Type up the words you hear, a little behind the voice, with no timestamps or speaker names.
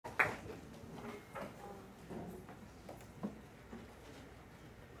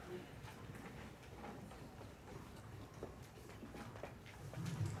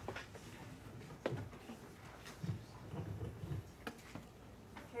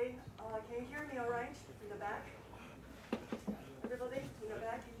back? Everybody in the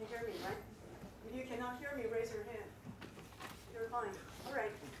back, you can hear me, right? If you cannot hear me, raise your hand. You're fine. All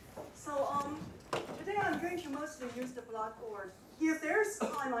right. So today I'm going to mostly use the blackboard. If there's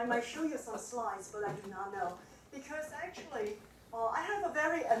time, I might show you some slides, but I do not know. Because actually, I have a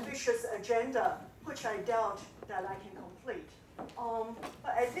very ambitious agenda, which I doubt that I can complete.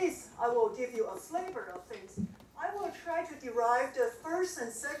 But at least I will give you a flavor of things. I will try to derive the first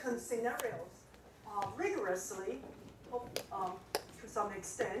and second scenarios rigorously, to some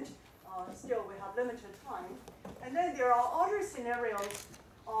extent. Still, we have limited time. And then there are other scenarios.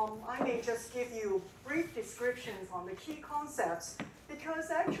 I may just give you brief descriptions on the key concepts,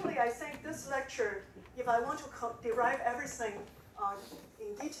 because actually I think this lecture, if I want to derive everything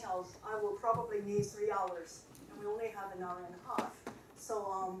in details, I will probably need 3 hours, and we only have an hour and a half.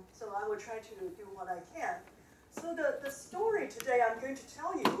 So, so I will try to do what I can. So the story today I'm going to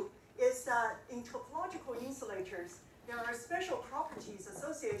tell you is that in topological insulators, there are special properties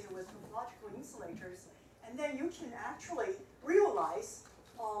associated with topological insulators, and then you can actually realize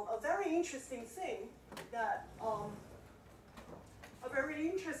a very interesting thing that, a very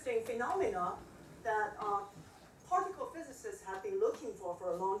interesting phenomena that particle physicists have been looking for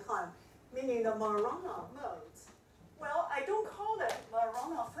a long time, meaning the Majorana modes. Well, I don't call them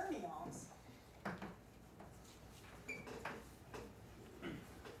Majorana fermions.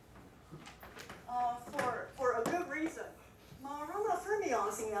 For a good reason. Majorana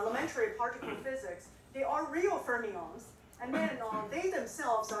fermions in elementary particle physics, they are real fermions, and then they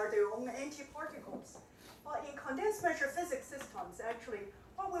themselves are their own antiparticles. But in condensed matter physics systems, actually,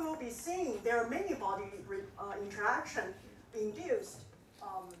 what we will be seeing, there are many body interaction induced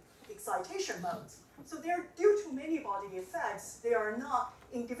excitation modes. So they're due to many body effects. They are not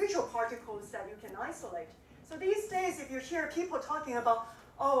individual particles that you can isolate. So these days, if you hear people talking about,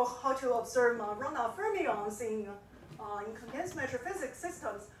 oh, how to observe Majorana fermions in condensed matter physics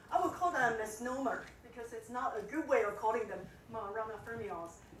systems, I would call them a misnomer, because it's not a good way of calling them Majorana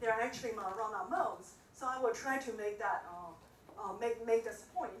fermions. They're actually Majorana modes. So I will try to make that make this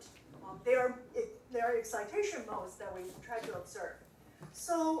point. They are excitation modes that we try to observe.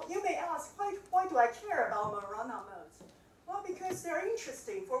 So you may ask, why do I care about Majorana modes? Well, because they're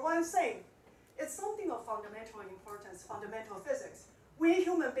interesting. For one thing, it's something of fundamental importance, fundamental physics. We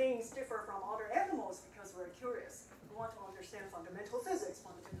human beings differ from other animals because we're curious. We want to understand fundamental physics,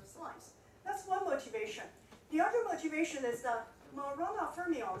 fundamental science. That's one motivation. The other motivation is that Majorana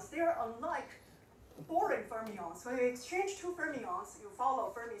fermions, they are unlike boring fermions. When you exchange two fermions, you follow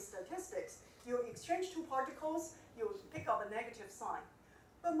Fermi statistics. You exchange two particles, you pick up a negative sign.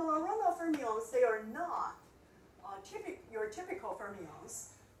 But Majorana fermions, they are not your typical fermions.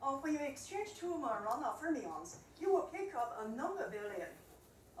 When you exchange two Majorana fermions, you will pick up a non-abelian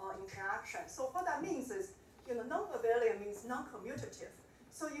interaction. So what that means is, non-abelian means non-commutative.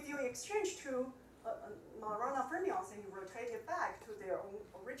 So if you exchange two Majorana fermions and you rotate it back to their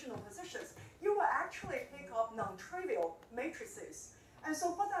own original positions, you will actually pick up non-trivial matrices. And so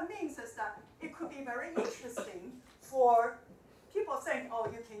what that means is that it could be very interesting for people saying, oh,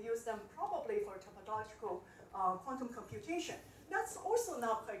 you can use them probably for topological quantum computation. That's also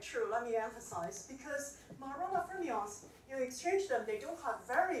not quite true, let me emphasize, because Majorana fermions, you exchange them, they don't have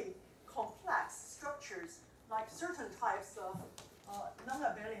very complex structures like certain types of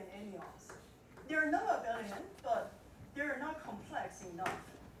non-abelian anyons. They're non-abelian, but they're not complex enough.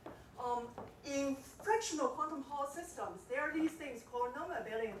 In fractional quantum Hall systems, there are these things called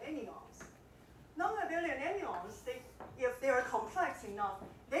non-abelian anyons. Non-abelian anyons, if they are complex enough,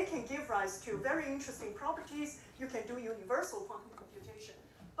 they can give rise to very interesting properties. You can do universal quantum computation.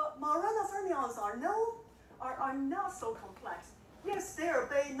 But Majorana fermions are not so complex. Yes, they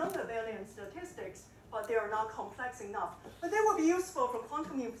obey non-abelian statistics, but they are not complex enough. But they will be useful for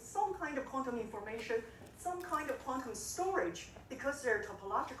some kind of quantum information, some kind of quantum storage, because they're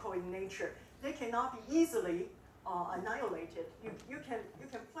topological in nature. They cannot be easily annihilated. You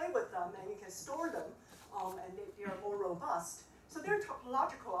can play with them and you can store them, and they are more robust. So they're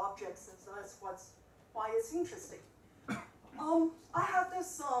topological objects, and so that's why it's interesting. I have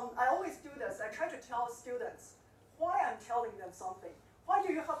this, I always do this. I try to tell students why I'm telling them something. Why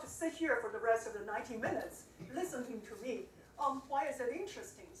do you have to sit here for the rest of the 90 minutes listening to me? Why is it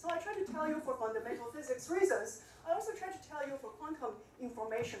interesting? So I try to tell you for fundamental physics reasons. I also try to tell you for quantum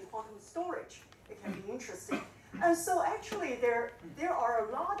information, quantum storage. It can be interesting. And so actually there are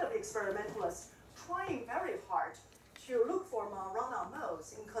a lot of experimentalists trying very hard to look for Majorana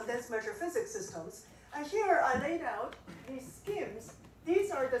modes in condensed matter physics systems. And here I laid out these schemes.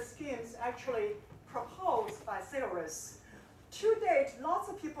 These are the schemes actually proposed by theorists to date, lots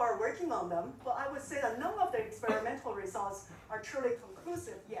of people are working on them, but I would say that none of the experimental results are truly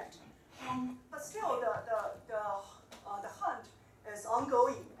conclusive yet. But still, the hunt is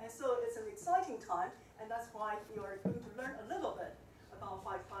ongoing, and so it's an exciting time, and that's why you are going to learn a little bit about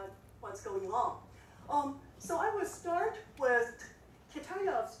what's going on. So I will start with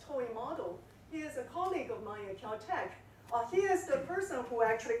Kitayev's toy model. He is a colleague of mine at Caltech. He is the person who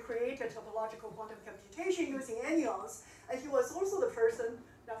actually created topological quantum computation using anyons, and he was also the person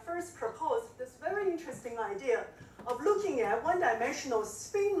that first proposed this very interesting idea of looking at one-dimensional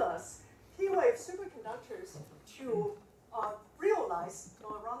spinless P-wave superconductors to realize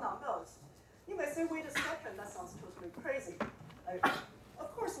run-on modes. You may say, wait a second, that sounds totally crazy.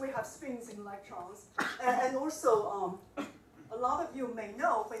 Of course, we have spins in electrons, and also a lot of you may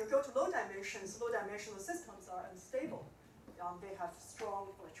know when you go to low-dimensional systems are unstable. They have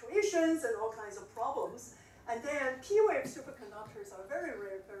strong fluctuations and all kinds of problems. And then P-wave superconductors are very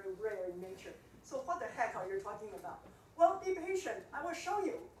rare in nature. So what the heck are you talking about? Well, be patient. I will show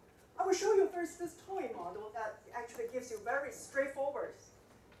you. I will show you first this toy model that actually gives you very straightforward,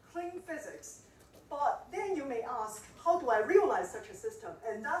 clean physics. But then you may ask, how do I realize such a system?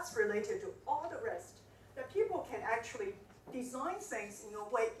 And that's related to all the rest, that people can actually design things in a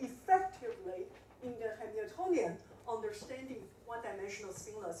way effectively in the Hamiltonian understanding one-dimensional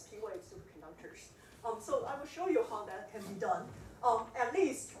spinless P-wave superconductors. So I will show you how that can be done. At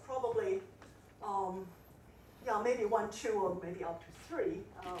least probably, maybe 1, 2, or maybe up to 3.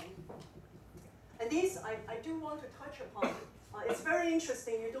 And these I do want to touch upon. It's very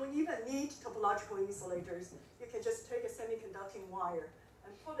interesting. You don't even need topological insulators. You can just take a semiconducting wire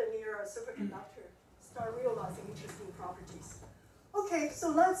and put it near a superconductor, start realizing interesting properties. Okay, so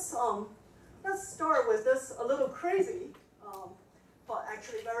let's start with this a little crazy, but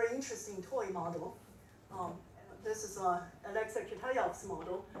actually very interesting toy model. This is Alexei Kitayev's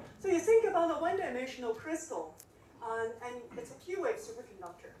model. So you think about a one-dimensional crystal, and it's a P-wave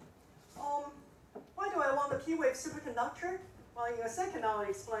superconductor. Why do I want a P-wave superconductor? Well, in a second I'll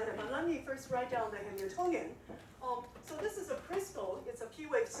explain it, but let me first write down the Hamiltonian. So this is a crystal, it's a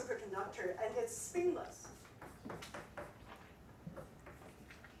P-wave superconductor, and it's spinless.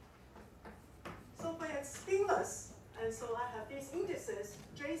 So when it's spinless, and so I have these indices,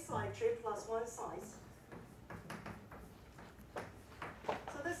 J psi, J plus 1 size.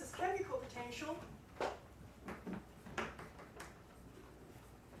 So this is chemical potential.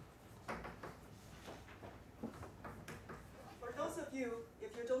 For those of you,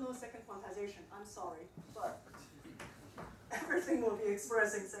 if you don't know second quantization, I'm sorry, but everything will be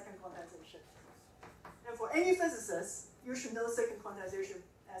expressed in second quantization. And for any physicist, you should know second quantization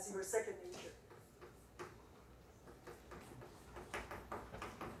as your second nature.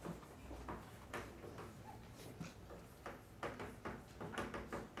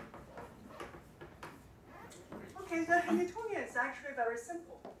 Okay, the Hamiltonian is actually very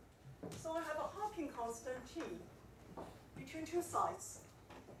simple. So I have a hopping constant T between two sides.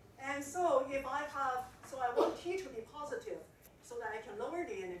 And so if I have, so I want T to be positive so that I can lower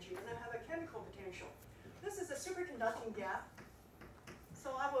the energy, and I have a chemical potential. This is a superconducting gap.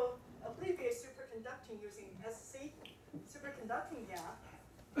 So I will abbreviate superconducting using SC, superconducting gap.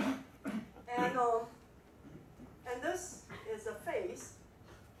 And this is a phase.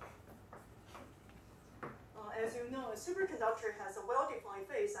 As you know, a superconductor has a well-defined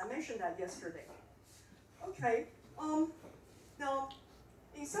phase. I mentioned that yesterday. Okay. Now,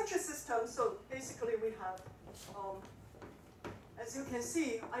 in such a system, so basically we have, as you can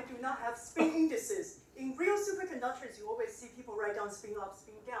see, I do not have spin indices. In real superconductors, you always see people write down spin up,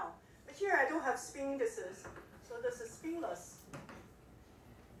 spin down. But here I don't have spin indices, so this is spinless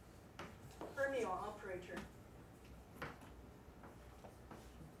fermion operator.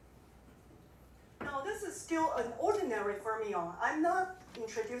 Now this is still an ordinary fermion. I'm not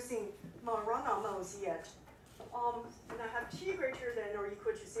introducing run-on modes yet. And I have T greater than or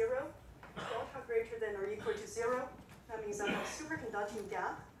equal to 0, delta greater than or equal to 0. That means I have superconducting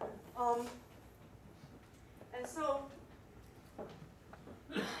gap. And so,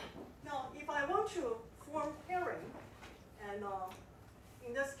 now if I want to form pairing, and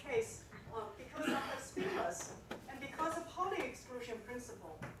in this case, because I have spinless, and because of Pauli exclusion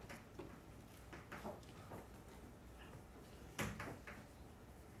principle,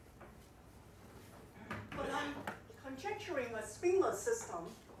 when I'm conjecturing a spinless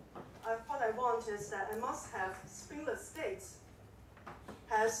system, what I want is that I must have spinless states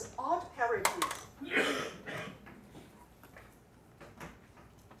has odd parities.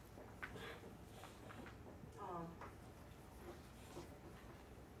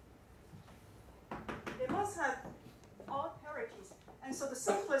 They must have odd parities And so the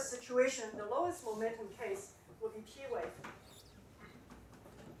simplest situation, the lowest momentum case, will be P wave.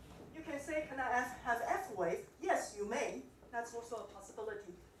 You can say, can I have F wave? Yes, you may. That's also a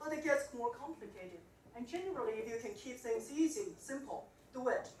possibility. But it gets more complicated. And generally, if you can keep things easy, simple, do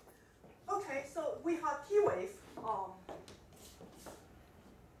it. Okay, so we have P wave. How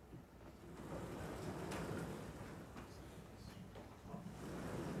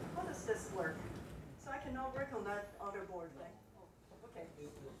does this work? So I cannot work on that other board, right? Oh, okay.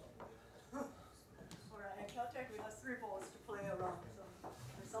 All right, at Caltech, we have 3 boards to play around.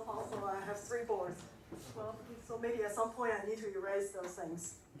 So somehow I have 3 boards. Well, so maybe at some point I need to erase those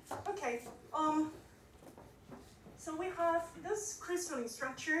things. Okay. So we have this crystalline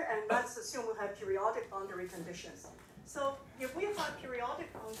structure, and let's assume we have periodic boundary conditions. So if we have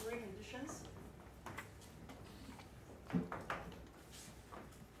periodic boundary conditions,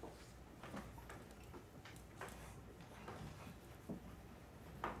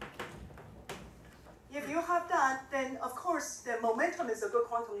 if you have that, then of course the momentum is a good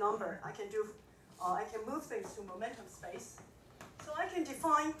quantum number. I can move things to momentum space. So I can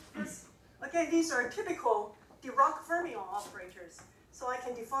define this. Again, these are typical Dirac fermion operators. So I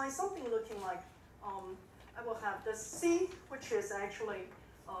can define something looking like, I will have the C, which is actually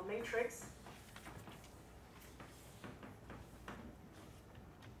a matrix.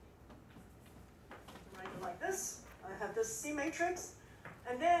 Write it like this. I have this C matrix.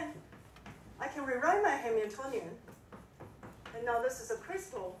 And then I can rewrite my Hamiltonian. And now this is a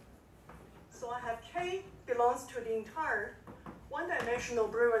crystal. So I have K belongs to the entire one-dimensional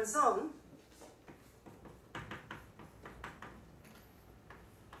Brillouin zone.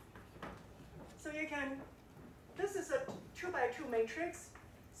 So you can, this is a 2 by 2 matrix.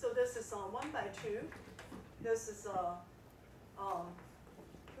 So this is a 1 by 2. This is a 2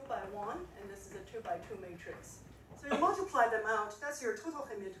 by 1, and this is a 2 by 2 matrix. So you multiply them out, that's your total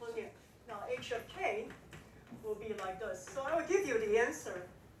Hamiltonian. Now H of K will be like this. So I will give you the answer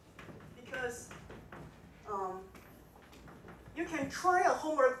because you can try a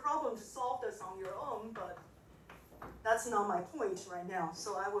homework problem to solve this on your own, but that's not my point right now.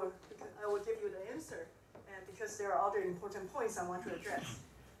 So I will give you the answer, and because there are other important points I want to address.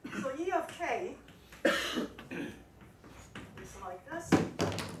 So E of K is like this.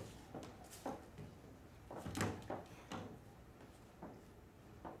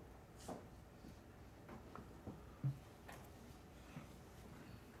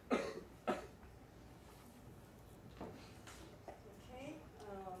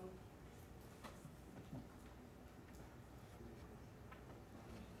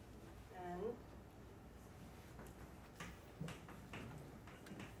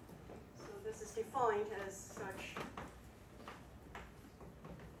 Defined as such.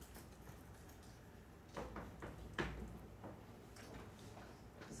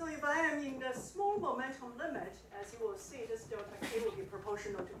 So if I am in the small momentum limit, as you will see, this delta K will be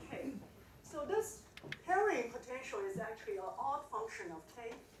proportional to K. So this carrying potential is actually an odd function of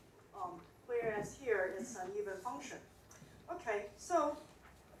K, whereas here it's an even function. Okay, so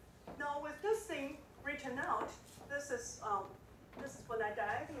now with this thing written out, this is when I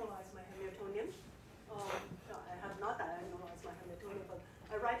diagonalize my Hamiltonian. No, I have not diagonalized my Hamiltonian, but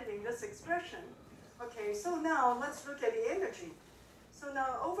I write it in this expression. Okay, so now let's look at the energy. So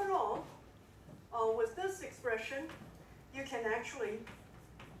now overall, with this expression, you can actually,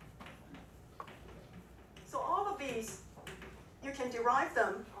 so all of these, you can derive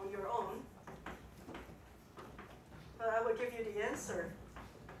them on your own, but I will give you the answer.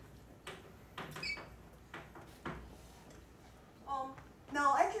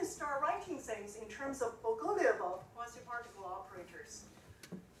 Now I can start writing things in terms of Bogoliubov quasi-particle operators.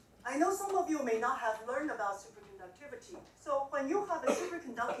 I know some of you may not have learned about superconductivity. So when you have a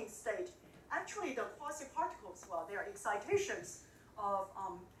superconducting state, actually the quasi-particles, well, they are excitations of,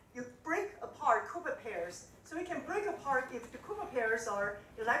 you break apart Cooper pairs. So you can break apart, if the Cooper pairs are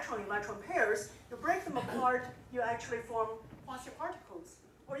electron-electron pairs, you break them apart, you actually form quasi-particles.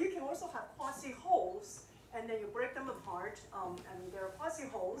 Or you can also have quasi-holes, and then you break them apart, and there are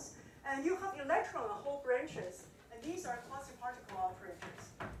quasi-holes. And you have electron and hole branches, and these are quasi-particle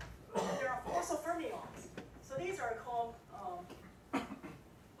operators. There are also fermions. So these are called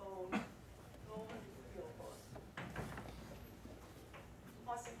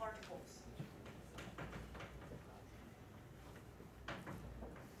quasi-particles.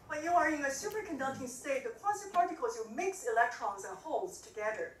 When you are in a superconducting state, the quasi-particles, you mix electrons and holes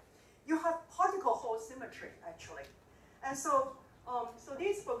together. You have particle-hole symmetry, actually. And so, so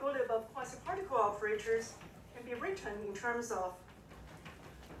these Bogoliubov quasi-particle operators can be written in terms of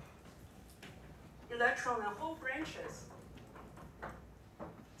electron and hole branches.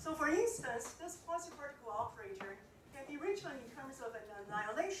 instance, this quasi-particle operator can be written in terms of an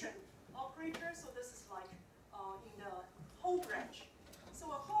annihilation operator. So this is like in the whole branch. So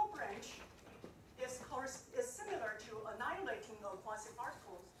a whole branch is similar to annihilating a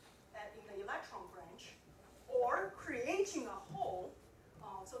quasi-particles in the electron branch, or creating a hole.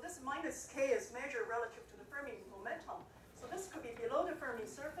 So this minus k is measured relative to the Fermi momentum. So this could be below the Fermi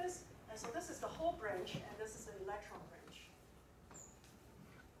surface, and so this is the whole branch, and this is the electron branch.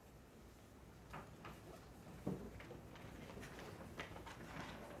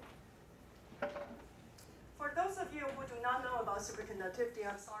 For those of you who do not know about superconductivity,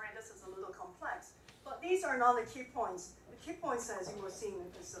 I'm sorry, this is a little complex. But these are not the key points. The key points, as you will see,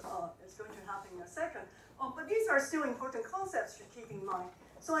 is going to happen in a second. But these are still important concepts to keep in mind.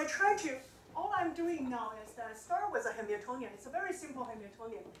 So I try to, all I'm doing now is that I start with a Hamiltonian. It's a very simple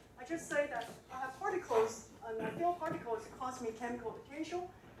Hamiltonian. I just say that I have particles, and I feel particles cause me chemical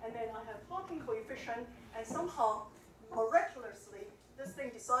potential, and then I have Hawking coefficient, and somehow, miraculously, this thing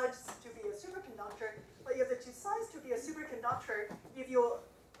decides to be a superconductor. But if it decides to be a superconductor, if you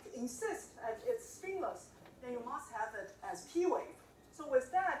insist that it's spinless, then you must have it as P wave. So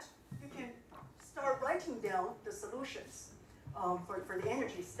with that, you can start writing down the solutions for the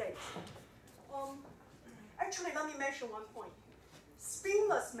energy states. Actually, let me mention one point.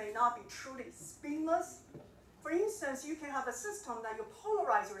 Spinless may not be truly spinless. For instance, you can have a system that you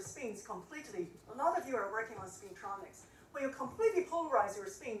polarize your spins completely. A lot of you are working on spintronics. When you completely polarize your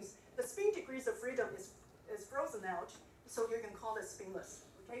spins, the spin degrees of freedom is frozen out, so you can call it spinless.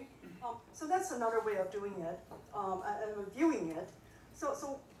 Okay? So that's another way of doing it and reviewing it.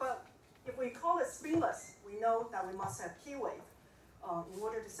 But if we call it spinless, we know that we must have P wave in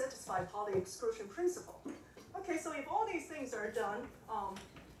order to satisfy Pauli exclusion principle. Okay, so if all these things are done,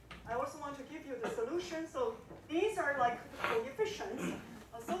 I also want to give you the solution. So these are like coefficients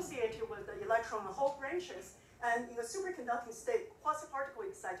associated with the electron and hole branches. And in a superconducting state, quasi-particle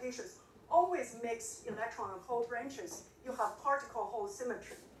excitations always mix electron and hole branches. You have particle-hole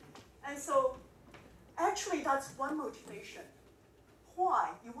symmetry. And so actually that's one motivation.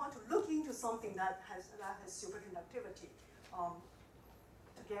 Why you want to look into something that has superconductivity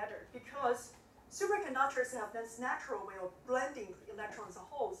together. Because superconductors have this natural way of blending electrons and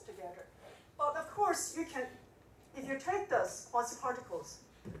holes together. But of course, you can, if you take this quasi-particles,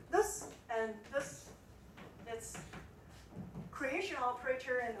 this and this, it's creation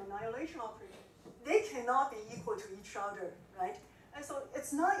operator and annihilation operator. They cannot be equal to each other, right? And so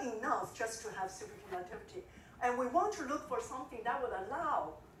it's not enough just to have superconductivity. And we want to look for something that would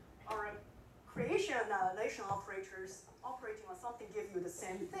allow our creation and annihilation operators operating on something give you the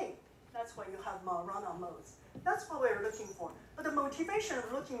same thing. That's why you have run-on modes. That's what we're looking for. But the motivation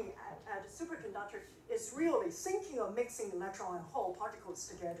of looking at a superconductor is really thinking of mixing electron and hole particles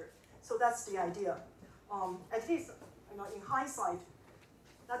together. So that's the idea. At least, in hindsight,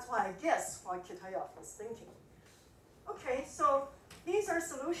 that's why I guess what Kitaev was thinking. Okay, so these are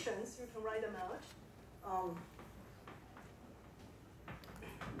solutions. You can write them out.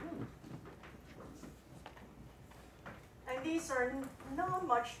 And these are not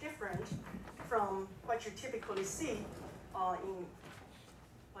much different from what you typically see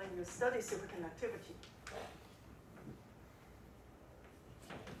when you study superconductivity.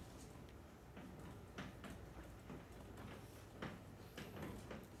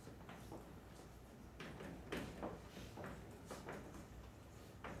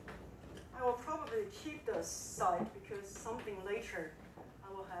 I will probably keep this side because something later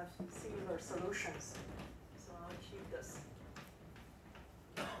I will have similar solutions. So I'll keep this.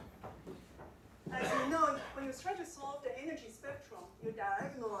 As you know, when you try to solve the energy spectrum, you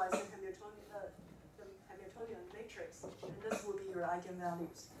diagonalize the Hamiltonian matrix, and this will be your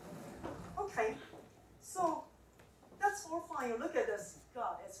eigenvalues. Okay, so that's all fine. You look at this,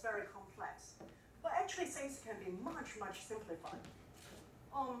 God, it's very complex. But actually, things can be much, much simplified.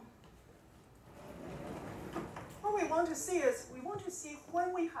 What we want to see is, we want to see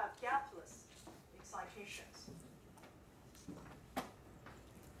when we have gapless excitations.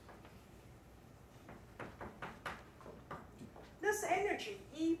 This energy,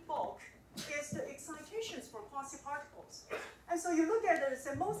 E bulk, is the excitations for quasi-particles. And so you look at it and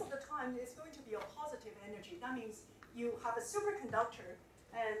say most of the time it's going to be a positive energy. That means you have a superconductor,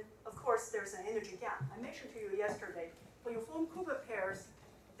 and of course there's an energy gap. I mentioned to you yesterday, when you form Cooper pairs,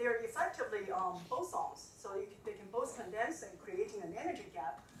 they're effectively bosons, so they can both condense and creating an energy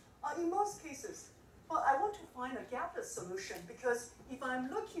gap. In most cases, but I want to find a gapless solution because if I'm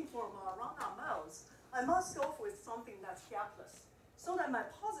looking for run-on modes, I must go with something that's gapless, so that my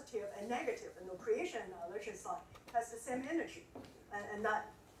positive and negative and the creation and annihilation side has the same energy, and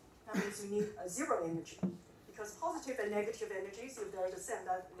that that means you need a zero energy. Because positive and negative energies, if they're the same,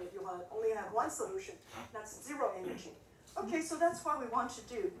 that if you only have one solution, that's zero energy. Okay, so that's what we want to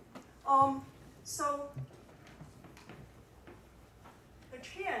do. So the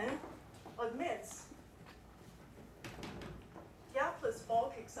chain admits gapless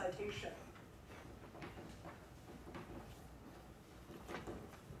bulk excitation.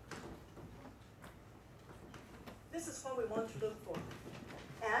 This is what we want to look for.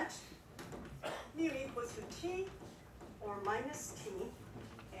 At mu equals to t or minus t,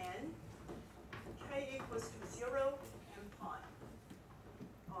 and k equals to 0 and pi,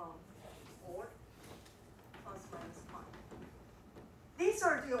 or plus minus pi. These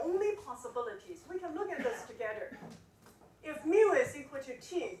are the only possibilities. We can look at this together. If mu is equal to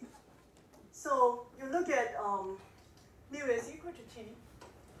t, so you look at mu is equal to t.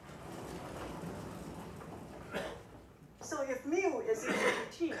 So if mu is equal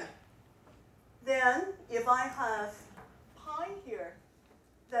to t, then if I have pi here,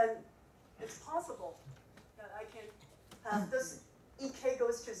 then it's possible that I can have this ek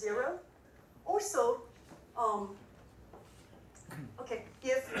goes to 0. Also, okay,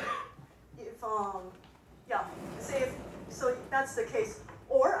 so that's the case.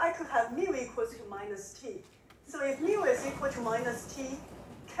 Or I could have mu equals to minus t. So if mu is equal to minus t,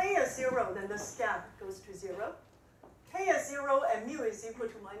 k is 0, then this gap goes to 0. K is 0 and mu is equal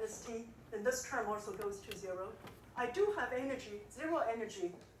to minus t, then this term also goes to 0. I do have energy, zero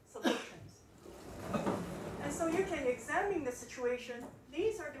energy solutions. And so you can examine the situation.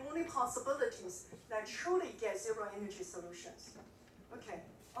 These are the only possibilities that truly get zero energy solutions. Okay.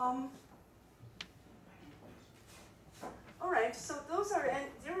 All right, so those are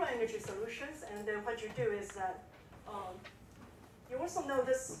zero energy solutions, and then what you do is that you also know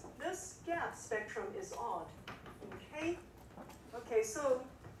this gap spectrum is odd. Okay. Okay, so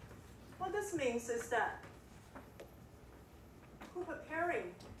what this means is that Cooper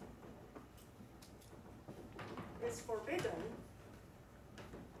pairing is forbidden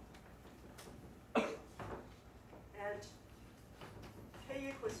at k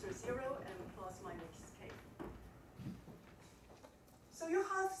equals to 0 and plus minus k. So you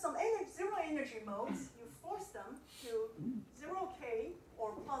have some zero energy modes. You force them to 0k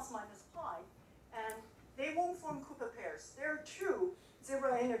or plus minus pi, and they won't form Cooper pairs. There are two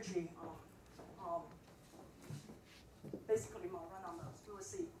zero energy, basically Marana modes. We will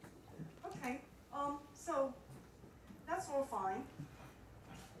see. Okay, so that's all fine.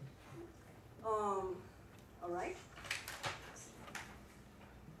 All right.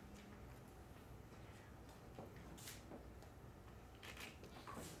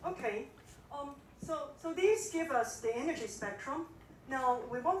 Okay, so these give us the energy spectrum. Now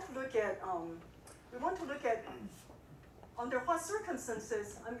we want to look at under what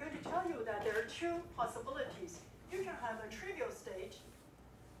circumstances. I'm going to tell you that there are two possibilities. You can have a trivial state,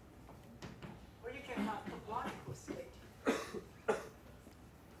 or you can have a topological state.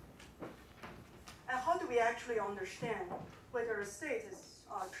 And how do we actually understand whether a state is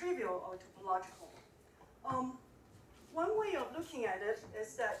trivial or topological? One way of looking at it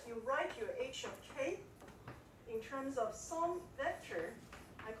is that you write your h of k in terms of some vector.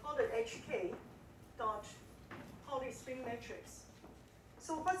 I call it hk dot polyspin matrix.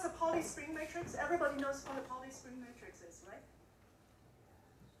 So what's a polyspin matrix? Everybody knows what a polyspin matrix is, right?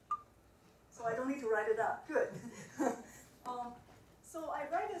 So I don't need to write it up. Good. So I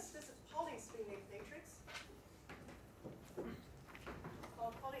write this is polyspin matrix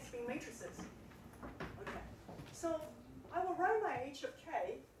called polyspin matrices. Okay. So I will write my h of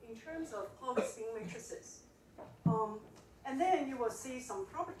k in terms of polyspin matrices. And then you will see some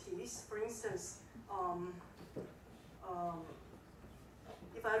properties. For instance,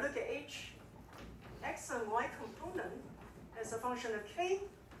 if I look at x and y component as a function of k,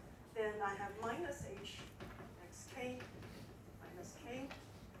 then I have minus h xk minus k,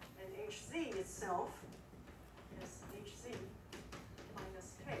 and hz itself is hz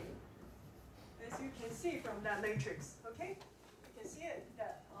minus k. As you can see from that matrix, okay? You can see it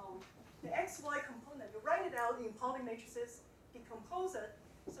that the xy component, you write it out in poly matrices, decompose it.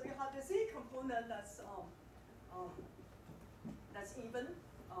 So you have the z component that's even,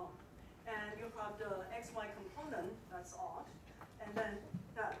 and you have the xy component that's odd, and then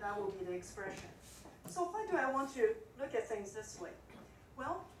that will be the expression. So why do I want to look at things this way?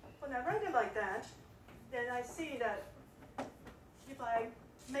 Well, when I write it like that, then I see that if I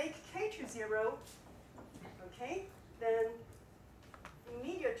make k to 0, okay, then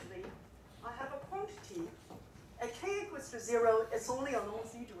immediately I have a quantity. At k equals to 0, it's only along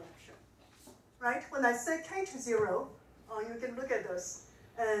z direction, right? When I set k to 0, you can look at this,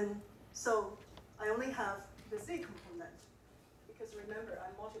 And so I only have the Z component, because remember,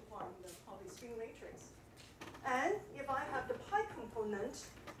 I'm multiplying the Pauli string matrix. And if I have the pi component,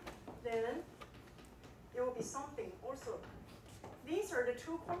 then it will be something also. These are the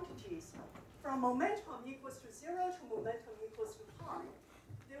two quantities. From momentum equals to 0 to momentum equals to pi,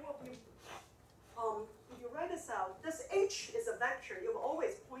 there will be, if you write this out, this h is a vector. It will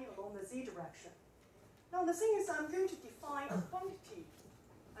always point along the z direction. Now the thing is, I'm going to define a quantity.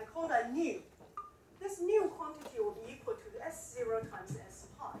 I call that nu. This nu quantity will be equal to S0 times S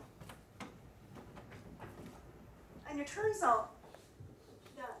pi. And it turns out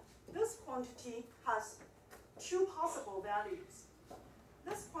that this quantity has two possible values.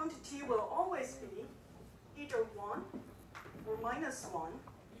 This quantity will always be either 1 or minus 1.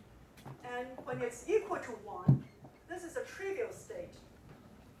 And when it's equal to 1, this is a trivial state.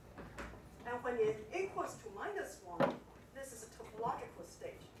 And when it equals to minus 1, this is a topological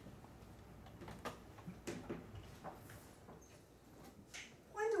state.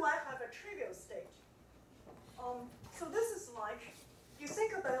 When do I have a trivial state? So this is like, you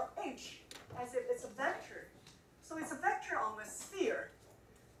think about h as if it's a vector. So it's a vector on a sphere.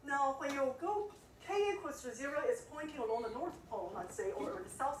 Now, when you go k equals to 0, it's pointing along the north pole, let's say, or the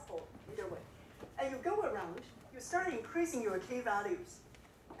south pole, either way. And you go around, you start increasing your k values.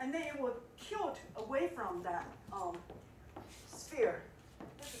 And then it will tilt away from that sphere.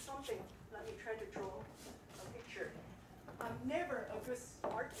 This is something, let me try to draw a picture. I'm never a good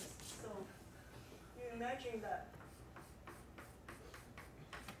artist, so you imagine that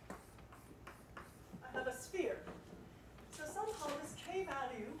I have a sphere. So somehow this k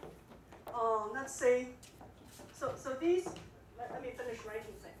value, let's say, so these, let me finish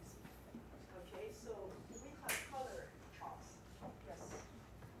writing things. Okay, so we have color charts. Yes.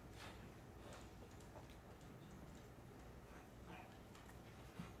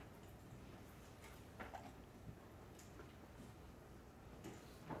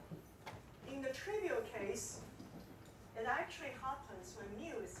 In the trivial case, it actually happens when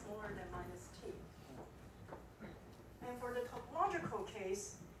mu is smaller than minus t. And for the topological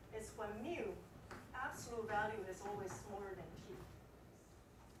case, it's when mu, absolute value, is always smaller than t.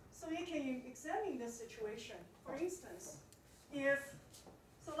 So you can examine this situation. For instance,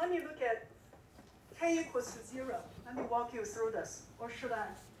 so let me look at k equals to 0. Let me walk you through this. Or should I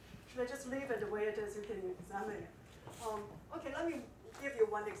just leave it the way it is? You can examine it. Okay, let me give you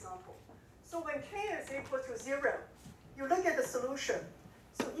one example. So when k is equal to 0, you look at the solution.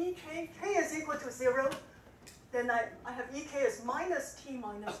 So k is equal to 0, then I have ek as minus t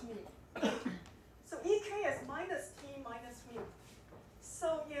minus mu. So ek is minus t minus mu.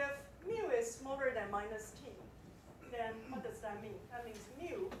 So if mu is smaller than minus t, then what does that mean? That means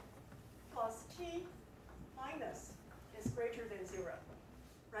mu plus t minus is greater than 0,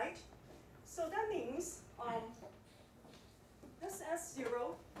 right? So that means this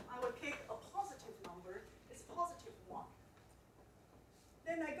S0, I would pick a positive number. It's positive 1.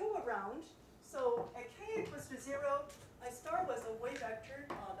 Then I go around. So at k equals to 0, I start with a wave vector.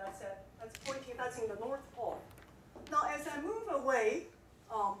 That's in the north pole. Now as I move away,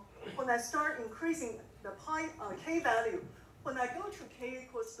 when I start increasing the k value, when I go to k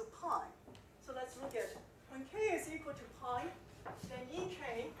equals to pi, so let's look at when k is equal to pi, then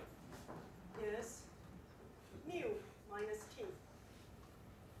ek is mu minus t.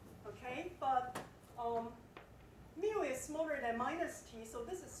 Okay, but mu is smaller than minus t, so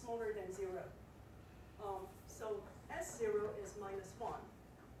this is smaller than 0. So S0 is minus 1.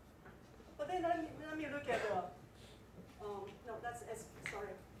 But then let me look at the, no, that's x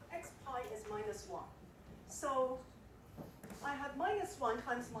pi is minus 1. So I have minus 1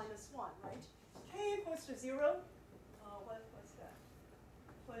 times minus 1, right? K equals to 0. What's that?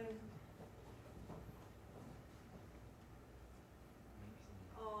 When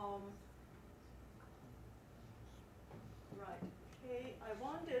right. Okay, I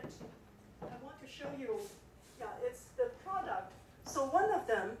want to show you. Yeah, it's the product. So one of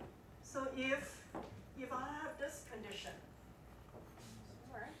them. So if I have this condition,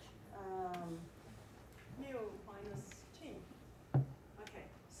 all right, mu minus t. Okay,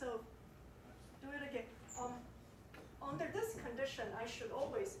 so do it again. Under this condition, I should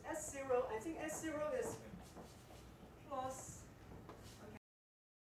always S0. I think S0 is